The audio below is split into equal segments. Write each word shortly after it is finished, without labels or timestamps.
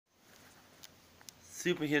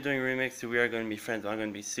Super here doing a remix, so we are going to be friends. I'm going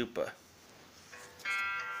to be Super.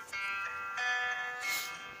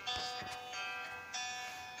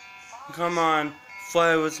 Come on,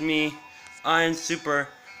 fly with me. I'm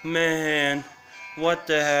Superman. What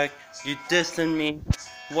the heck? You dissing me?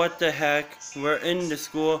 What the heck? We're in the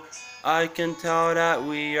school. I can tell that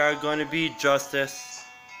we are going to be Justice.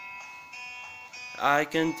 I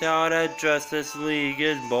can tell that Justice League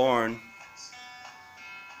is born.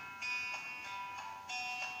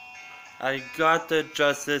 I got the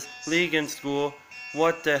Justice League in school.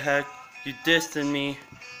 What the heck? You dissing me?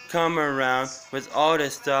 Come around with all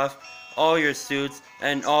this stuff, all your suits,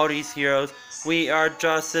 and all these heroes. We are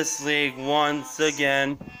Justice League once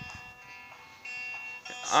again.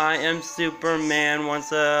 I am Superman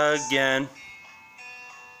once again.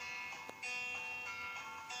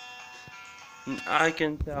 I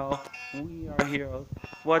can tell we are heroes.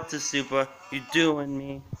 What's a super? You doing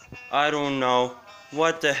me? I don't know.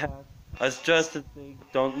 What the heck? Us Justice League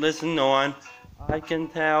don't listen no one. I can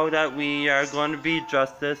tell that we are going to be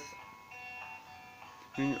Justice.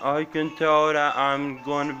 I can tell that I'm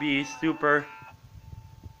going to be Super.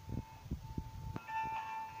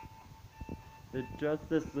 The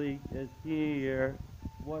Justice League is here.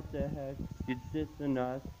 What the heck? You dissing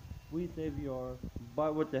us. We save yours.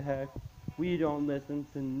 But what the heck? We don't listen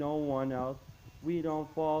to no one else. We don't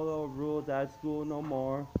follow rules at school no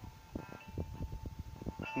more.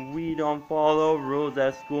 We don't follow rules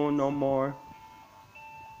at school no more.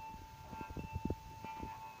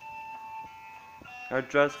 Our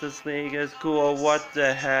Justice League is cool. What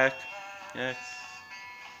the heck?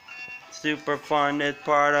 Super fun is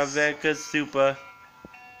part of it, 'cause Super.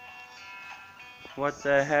 What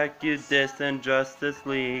the heck you dissing Justice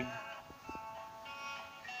League?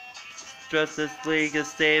 Justice League is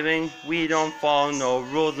saving. We don't follow no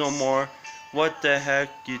rules no more. What the heck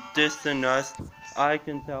you dissing us? I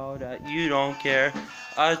can tell that you don't care.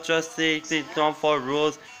 Us Justice League don't follow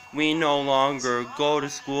rules. We no longer go to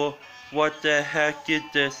school. What the heck you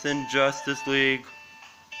dissing Justice League?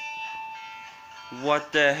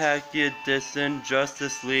 What the heck you dissing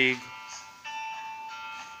Justice League?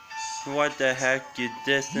 What the heck you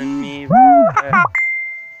dissing me?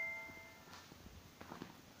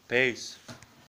 Peace.